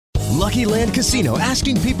Lucky Land Casino,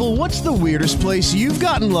 asking people, what's the weirdest place you've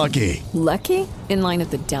gotten lucky? Lucky? In line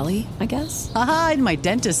at the deli, I guess? Aha, in my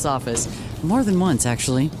dentist's office. More than once,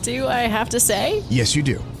 actually. Do I have to say? Yes, you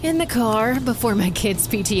do. In the car before my kids'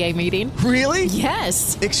 PTA meeting. Really?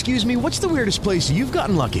 Yes. Excuse me, what's the weirdest place you've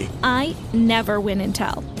gotten lucky? I never win and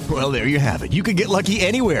tell. Well, there you have it. You can get lucky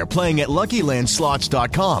anywhere, playing at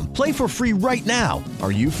LuckyLandSlots.com. Play for free right now.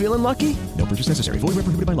 Are you feeling lucky? No purchase necessary. Void where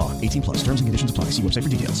prohibited by law. 18 plus. Terms and conditions apply. See website for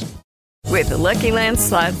details. With the Lucky Land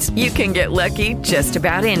Slots, you can get lucky just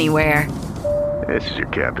about anywhere. This is your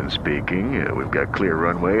captain speaking. We've got clear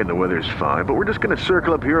runway and the weather's fine, but we're just going to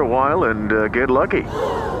circle up here a while and get lucky.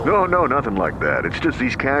 No, nothing like that. It's just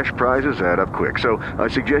these cash prizes add up quick. So I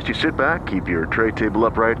suggest you sit back, keep your tray table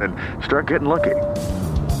upright, and start getting lucky.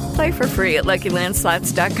 Play for free at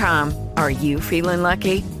LuckyLandSlots.com. Are you feeling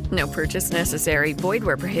lucky? No purchase necessary. Void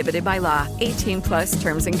where prohibited by law. 18 plus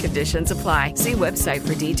terms and conditions apply. See website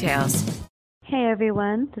for details. Hey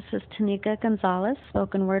everyone, this is Tanica Gonzales,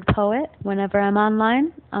 spoken word poet. Whenever I'm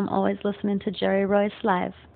online, I'm always listening to Jerry Royce live.